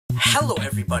Hello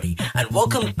everybody, and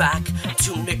welcome back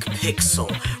to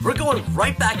McPixel. We're going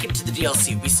right back into the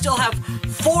DLC. We still have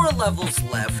 4 levels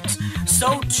left,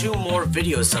 so 2 more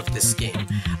videos of this game.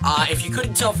 If you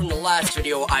couldn't tell from the last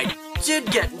video, I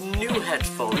did get new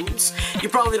headphones. You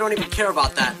probably don't even care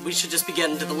about that. We should just be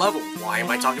getting to the level. Why am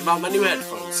I talking about my new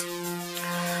headphones?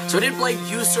 So I did play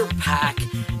User Pack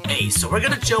A, so we're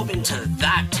gonna jump into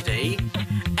that today,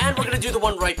 and we're gonna do the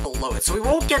one right below it. So we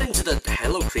won't get into the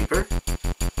Hello Creeper.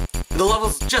 The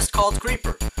level's just called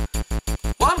Creeper.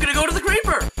 Well, I'm gonna go to the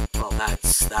Creeper! Well,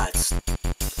 that's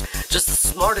just the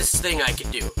smartest thing I can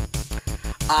do.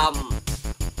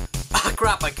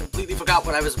 Crap, I completely forgot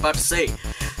what I was about to say.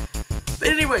 But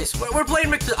anyways, we're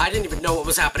playing I didn't even know what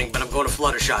was happening, but I'm going to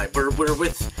Fluttershy. We're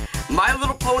with My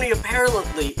Little Pony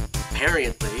apparently,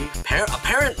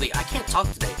 I can't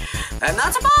talk today. And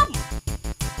that's a bomb!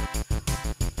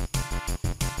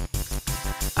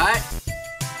 Alright.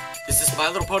 Is this My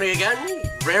Little Pony again?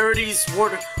 Rarity's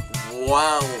Water.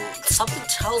 Well, something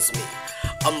tells me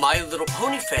a My Little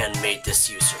Pony fan made this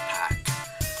user pack.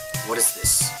 What is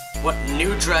this? What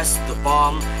new dress? The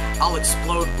bomb? I'll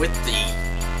explode with the...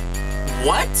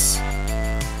 What?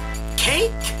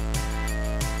 Cake?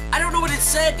 I don't know what it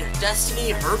said.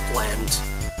 Destiny Herbland.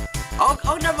 Oh,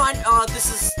 never mind. This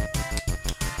is...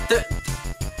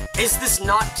 Is this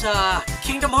not,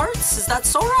 Kingdom Hearts? Is that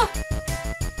Sora?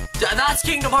 That's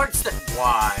Kingdom Hearts.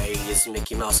 Why is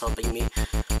Mickey Mouse helping me?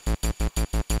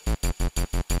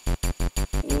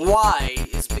 Why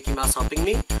is Mickey Mouse helping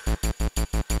me?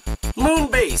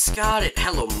 Moonbase, got it.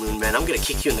 Hello, Moonman. I'm gonna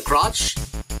kick you in the crotch.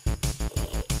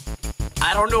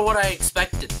 I don't know what I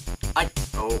expected. I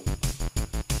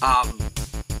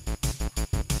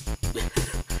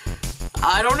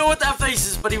don't know what that face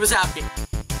is, but he was happy.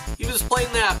 He was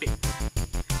plainly happy.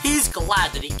 He's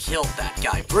glad that he killed that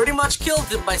guy. Pretty much killed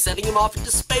him by sending him off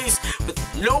into space with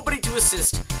nobody to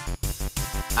assist.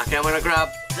 Okay, I'm gonna grab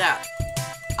that.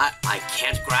 I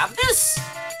can't grab this?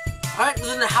 Alright,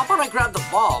 then how about I grab the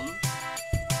bomb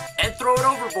and throw it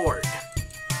overboard?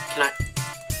 Can I?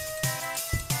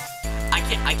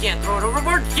 I can't throw it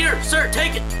overboard? Here, sir,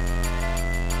 take it!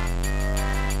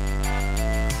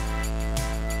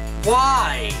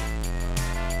 Why?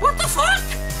 What the fuck?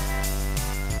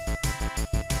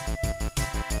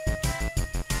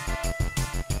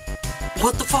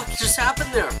 What the fuck just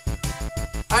happened there?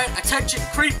 Alright, attention,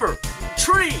 creeper,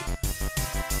 tree!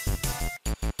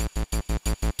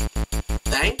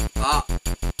 Dang,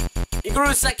 you grew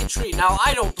a second tree. Now,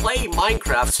 I don't play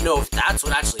Minecraft to know if that's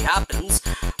what actually happens,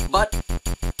 but,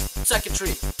 second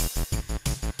tree.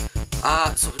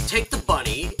 So we take the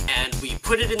bunny, and we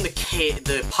put it in the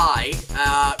pie,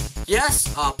 yes,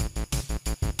 I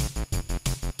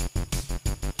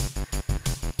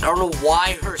don't know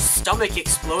why her stomach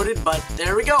exploded, but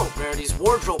there we go. Rarity's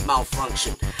wardrobe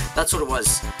malfunction. That's what it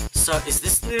was. So, is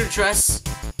this the new dress?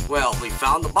 Well, we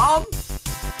found the bomb.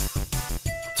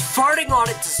 Farting on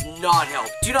it does not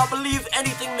help. Do not believe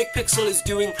anything McPixel is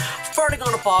doing. Farting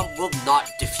on a bomb will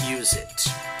not defuse it.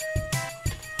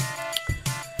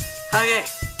 Okay.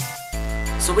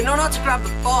 So we know not to grab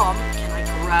the bomb. Can I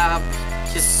grab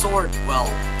his sword? Well...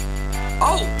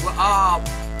 Oh!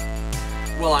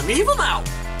 Well, I'm evil now.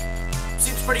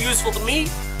 Seems pretty useful to me.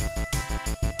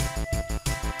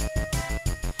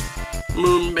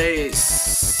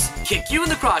 Moonbase. Kick you in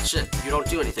the crotch then. You don't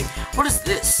do anything. What is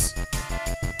this?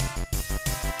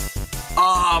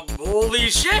 Holy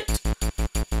shit!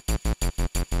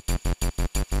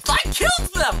 I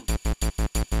killed them!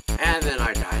 And then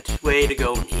I died. Way to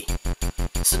go, me.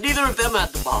 So neither of them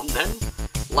had the bomb then.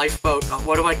 Lifeboat.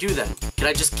 What do I do then? Can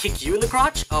I just kick you in the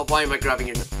crotch? Why am I grabbing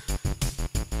your...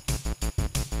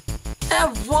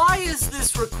 And why is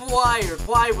this required?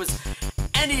 Why was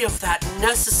any of that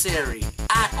necessary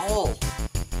at all?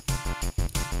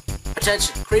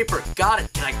 Attention, creeper, got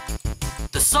it. Can I...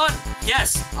 The sun,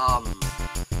 yes.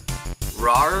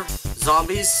 Rar,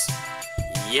 zombies,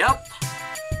 yep.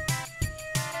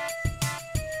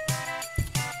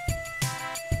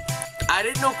 I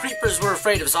didn't know creepers were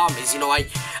afraid of zombies. You know, I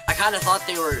kind of thought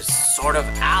they were sort of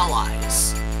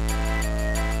allies.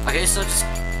 Okay, so just...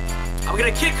 I'm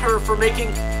gonna kick her for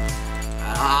making...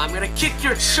 I'm gonna kick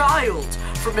your child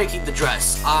for making the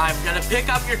dress. I'm gonna pick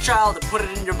up your child and put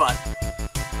it in your butt.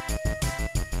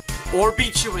 Or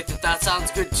beat you with it, that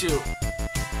sounds good too.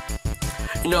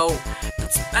 You know,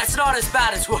 that's not as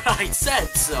bad as what I said,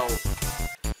 so...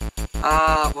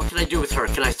 what can I do with her?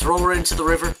 Can I throw her into the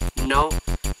river? No.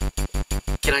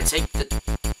 Can I take the...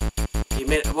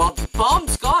 Well, the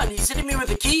bomb's gone. He's hitting me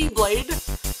with a keyblade.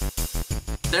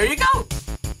 There you go.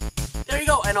 There you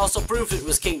go. And also proof it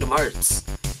was Kingdom Hearts.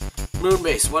 moon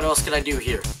base. What else can I do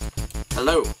here?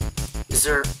 Hello? Is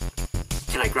there...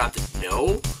 Can I grab the...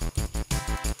 No?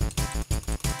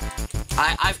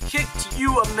 I've kicked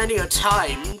you a many a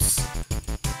times.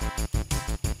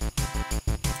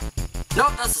 No,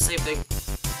 that's the same thing.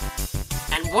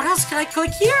 And what else can I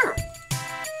click here?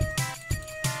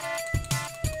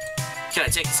 Can I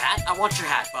take his hat? I want your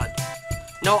hat, bud.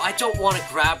 No, I don't want to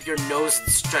grab your nose and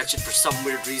stretch it for some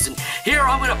weird reason. Here,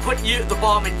 I'm gonna put the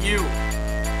bomb in you.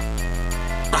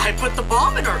 I put the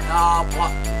bomb in her.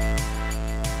 What?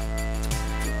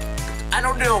 I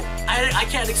don't know. I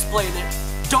can't explain it.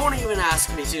 Don't even ask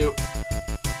me to.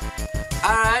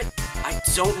 Alright. I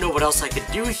don't know what else I could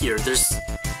do here. There's...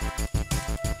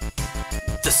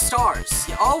 the stars.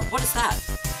 Oh, what is that?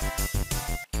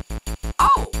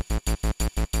 Oh!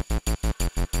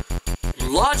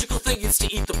 Logical thing is to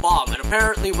eat the bomb, and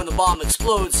apparently when the bomb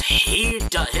explodes,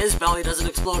 his belly doesn't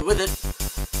explode with it.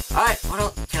 Alright, what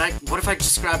else? What if I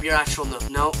just grab your actual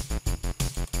no?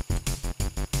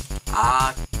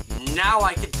 Now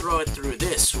I can throw it through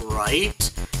this,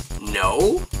 right?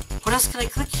 No? What else can I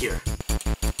click here?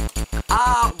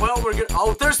 Well, we're gonna...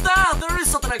 Oh, there's that! There is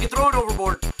something I can throw it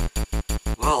overboard.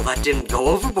 Well, that didn't go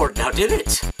overboard now, did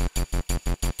it?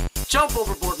 Jump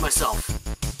overboard myself.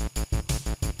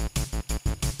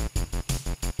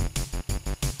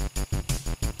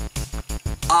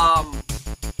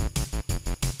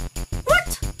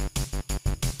 What?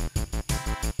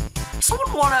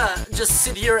 Someone wanna just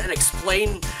sit here and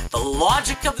explain the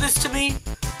logic of this to me?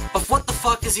 Of what the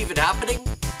fuck is even happening?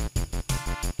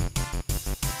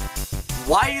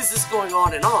 Why is this going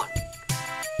on and on?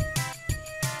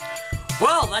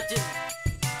 Well, that didn't...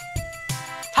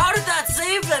 How did that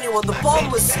save anyone? The bomb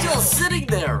was still sitting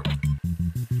there.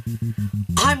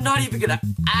 I'm not even gonna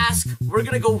ask. We're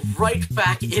gonna go right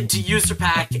back into User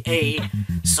Pack A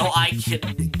so I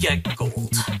can get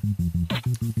gold.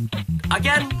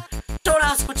 Again, don't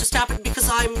ask what just happened because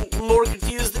I'm more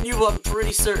confused than you, I'm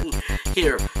pretty certain.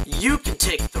 Here, you can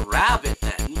take the rabbit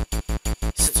then.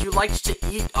 Since you like to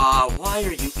eat, why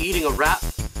are you eating a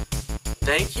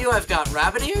Thank you, I've got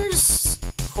rabbit ears?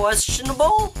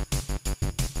 Questionable?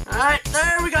 Alright,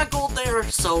 there, we got gold there.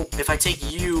 So, if I take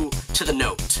you to the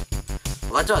note,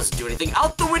 well, that doesn't do anything.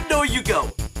 Out the window you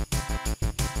go!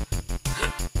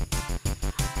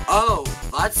 Oh,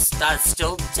 that's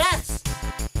still death!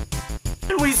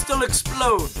 And we still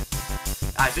explode!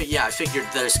 I figured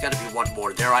there's gotta be one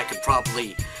more there. I could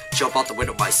probably jump out the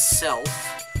window myself.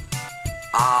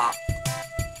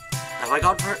 Have I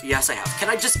gone for... Yes, I have. Can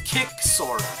I just kick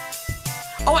Sora?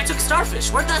 Oh, I took a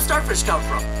starfish! Where'd that starfish come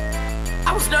from?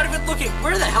 I was not even looking!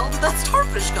 Where the hell did that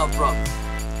starfish come from?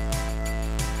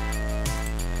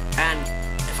 And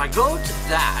if I go to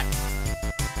that,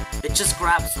 it just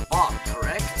grabs the bomb,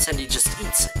 correct? And he just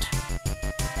eats it.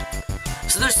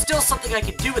 So there's still something I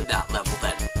can do in that level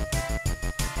then.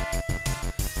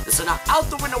 So now out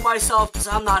the window myself, because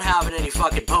I'm not having any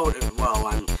fucking potent. Well,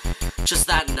 I'm just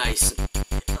that nice.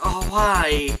 Oh,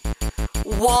 why?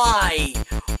 Why?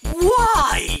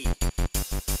 Why?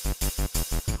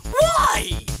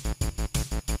 Why?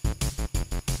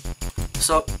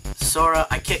 So, Sora,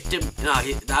 I kicked him. No,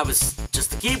 that was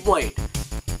just the Keyblade.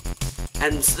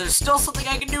 And so there's still something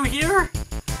I can do here?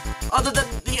 Other than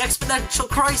the exponential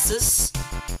crisis.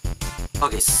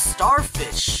 Okay,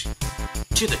 starfish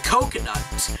to the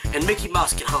coconut, and Mickey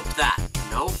Mouse can hump that.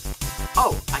 No?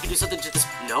 Oh, I can do something to this.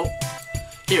 No.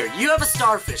 Here, you have a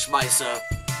starfish, Misa.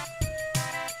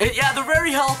 Yeah, they're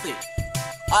very healthy.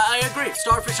 I agree.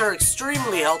 Starfish are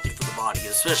extremely healthy for the body,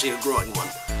 especially a growing one.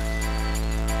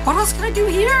 What else can I do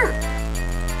here?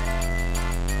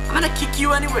 I'm gonna kick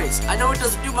you anyways. I know it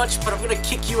doesn't do much, but I'm gonna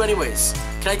kick you anyways.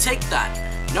 Can I take that?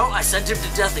 No, I sent him to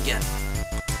death again.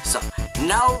 So,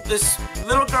 now this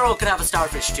little girl can have a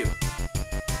starfish too.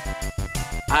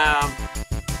 Oh!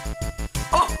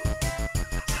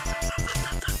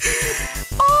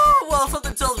 Oh, well,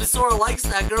 something tells me Sora likes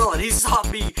that girl, and he saw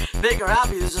me make her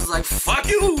happy. He's just like, fuck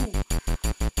you!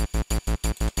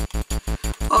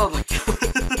 Oh my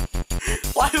god.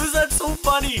 Why was that so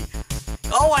funny?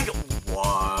 Oh my god.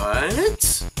 What?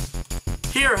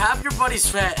 Here, have your buddy's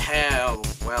fat hell.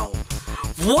 Well,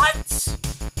 what?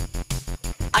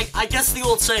 I guess the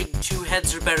old saying, 2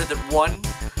 heads are better than 1.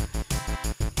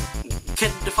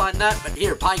 Can define that, but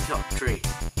here, pine cone tree.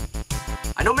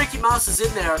 I know Mickey Mouse is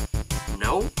in there.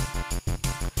 No?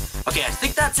 Okay, I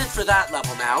think that's it for that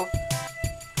level now.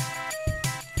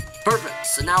 Perfect.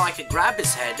 So now I can grab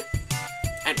his head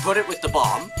and put it with the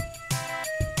bomb.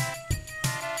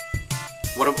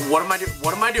 What am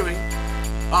I doing?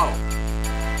 Oh.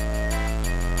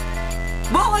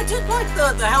 Well, I did like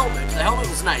the helmet. The helmet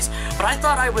was nice, but I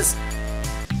thought I was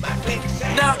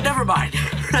No, never mind.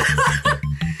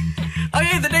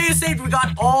 Okay, the day is saved. We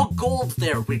got all gold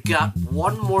there. We got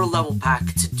one more level pack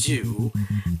to do.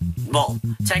 Well,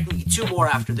 technically 2 more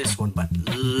after this one, but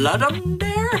Ludum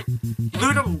Dare?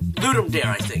 Ludum Dare,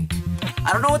 I think.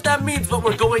 I don't know what that means, but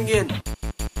we're going in.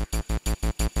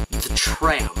 The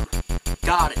tram.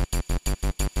 Got it.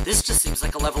 This just seems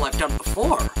like a level I've done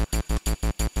before.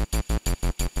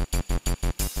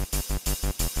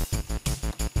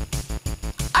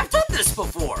 I've done this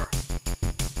before.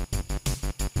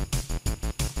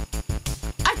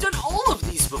 I've done all of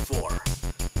these before.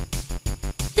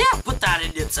 Yeah, put that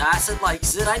in its ass. It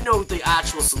likes it. I know the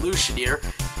actual solution here.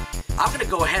 I'm gonna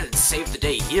go ahead and save the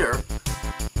day here.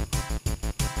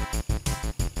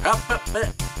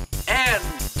 And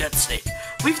Dead Snake.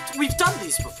 We've done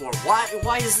these before.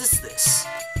 Why is this?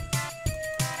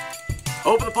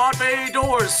 Open the pod bay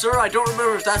doors, sir. I don't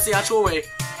remember if that's the actual way.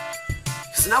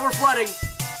 So now we're flooding.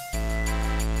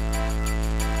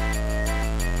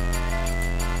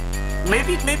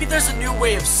 Maybe there's a new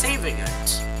way of saving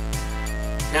it.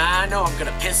 Nah, no, I'm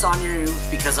gonna piss on you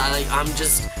because I'm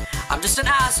just an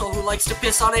asshole who likes to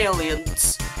piss on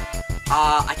aliens.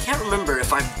 I can't remember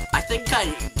if I think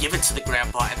I give it to the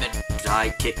grandpa and then I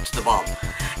kicked the bomb.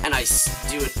 And I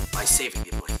do it by saving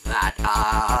it like that.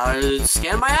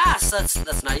 Scan my ass,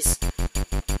 that's nice.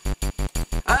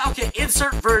 Okay,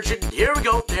 insert virgin, here we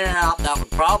go. Yeah, that would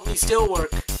probably still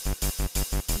work.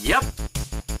 Yep.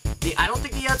 I don't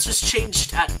think the answer's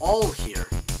changed at all here.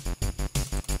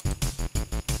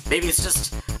 Maybe it's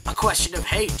just a question of,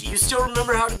 hey, do you still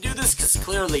remember how to do this? Because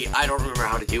clearly I don't remember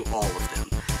how to do all of them.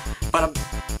 But I'm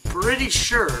pretty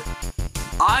sure.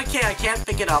 Okay, I can't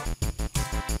pick it up.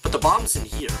 But the bomb's in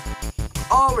here.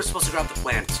 Oh, we're supposed to grab the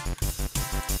plant.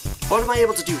 What am I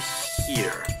able to do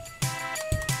here?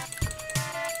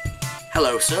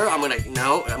 Hello, sir. I'm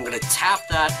gonna tap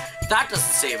that. That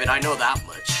doesn't save it, I know that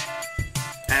much.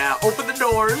 Open the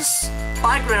doors.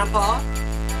 Bye, Grandpa.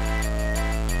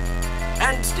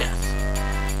 And death.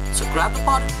 So grab the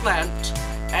potted plant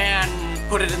and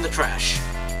put it in the trash.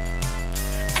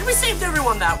 And we saved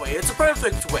everyone that way. It's a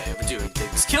perfect way of doing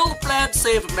things. Kill the plant,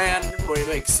 save a man, it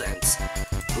makes sense.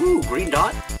 Ooh, green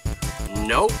dot?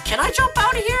 No. Can I jump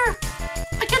out of here?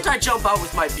 Why can't I jump out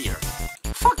with my beer?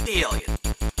 Fuck the alien.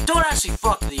 Don't actually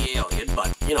fuck the alien,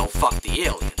 but, you know, fuck the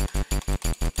alien.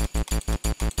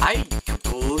 I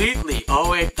completely... Oh,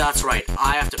 wait, that's right.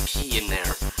 I have to pee in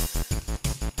there.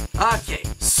 Okay.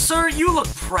 Sir, you look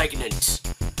pregnant.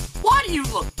 Why do you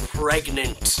look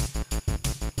pregnant?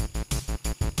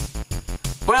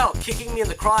 Well, kicking me in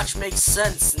the crotch makes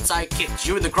sense since I kicked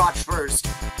you in the crotch first.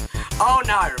 Oh,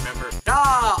 now I remember.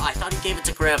 I thought he gave it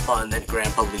to Grandpa and then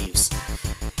Grandpa leaves.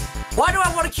 Why do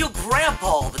I want to kill Grandpa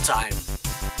all the time?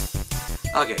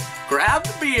 Okay, grab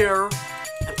the beer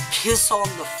and piss on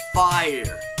the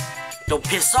fire. Don't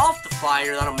piss off the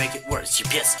fire, that'll make it worse. You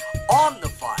piss on the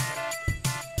fire.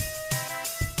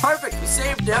 Perfect, we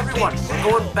saved everyone. We're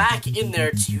going back in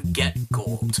there to get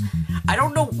gold. I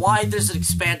don't know why there's an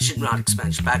not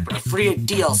expansion pack, but a free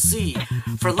DLC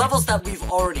for levels that we've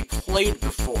already played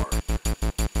before.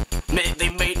 They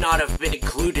may not have been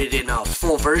included in a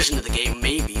full version of the game,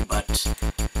 maybe, but...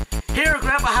 Here,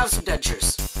 Grandpa, have some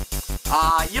dentures.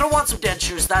 You don't want some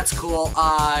dentures, that's cool.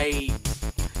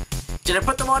 Did I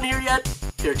put them on here yet?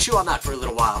 Here, chew on that for a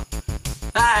little while.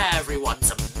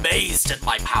 Everyone's amazed at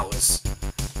my powers.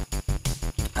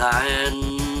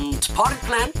 And potted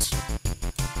plant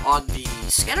on the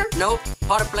scanner? No,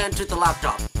 potted plant to the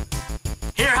laptop.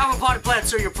 Here, have a potted plant,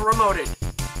 sir, you're promoted.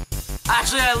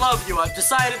 Actually, I love you. I've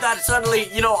decided that suddenly,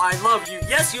 you know, I love you.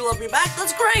 Yes, you love me back.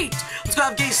 That's great. Let's go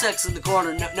have gay sex in the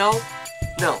corner. No,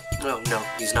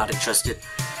 he's not interested.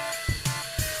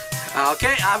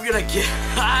 Okay, I'm gonna give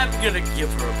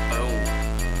her a bone.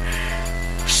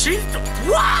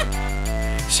 What?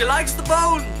 She likes the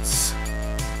bones.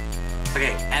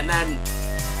 Okay, and then,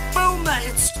 boom,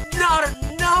 it's not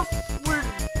enough, we're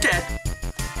dead.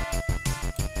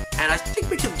 And I think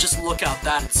we can just look out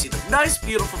that and see the nice,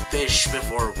 beautiful fish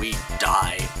before we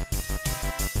die.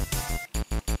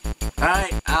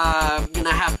 Alright, I'm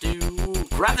gonna have to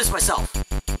grab this myself.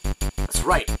 That's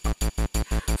right.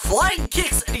 Flying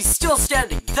kicks and he's still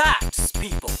standing. That,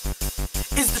 people,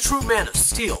 is the true Man of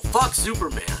Steel. Fuck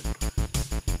Superman.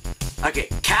 Okay,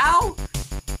 cow,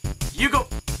 you go...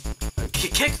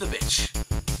 Kick the bitch.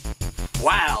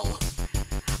 Wow.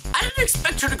 I didn't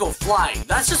expect her to go flying.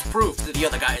 That's just proof that the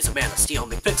other guy is a Man of Steel.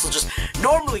 McPixel just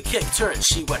normally kicked her and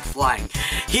she went flying.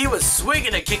 He was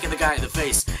swinging and kicking the guy in the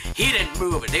face. He didn't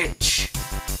move an inch.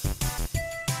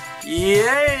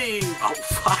 Yay! Oh,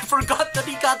 I forgot that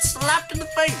he got slapped in the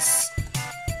face.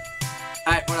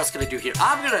 Alright, what else can I do here?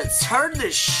 I'm gonna turn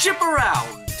this ship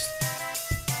around.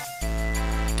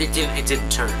 It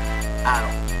didn't turn at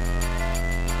all.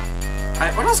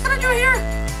 Alright, what else can I do here?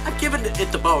 I've given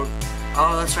it the bone.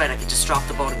 Oh, that's right, I can just drop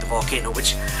the bone in the volcano,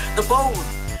 which the bone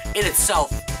in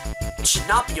itself should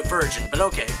not be a virgin, but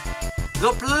okay.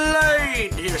 The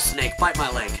blade! Here, snake, bite my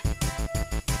leg.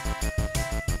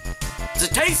 Is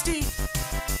it tasty?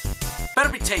 Better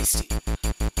be tasty.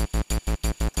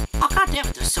 Oh, god damn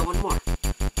it, there's still one more.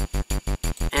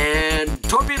 And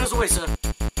torpedoes away, sir.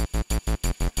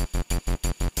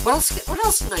 What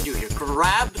else can I do here?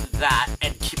 Grab that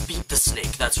and beat the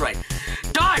snake. That's right.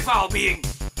 Die, foul being!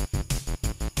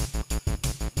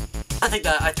 I think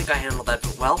I handled that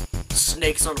well.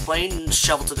 Snakes on a plane,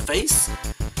 shovel to the face.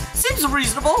 Seems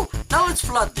reasonable. Now let's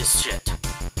flood this shit.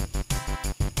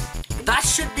 That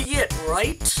should be it,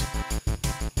 right?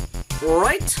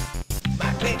 Right?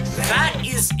 That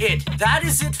is it. That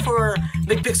is it for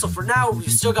McPixel for now.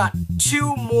 We've still got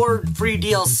 2 more free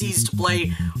DLCs to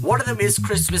play. One of them is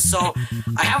Christmas, so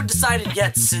I haven't decided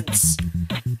yet since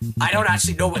I don't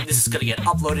actually know when this is going to get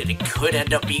uploaded. It could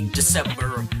end up being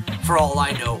December, for all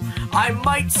I know. I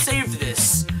might save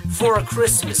this for a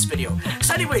Christmas video.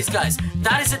 So anyways, guys,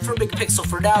 that is it for McPixel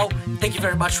for now. Thank you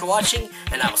very much for watching,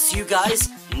 and I will see you guys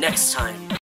next time.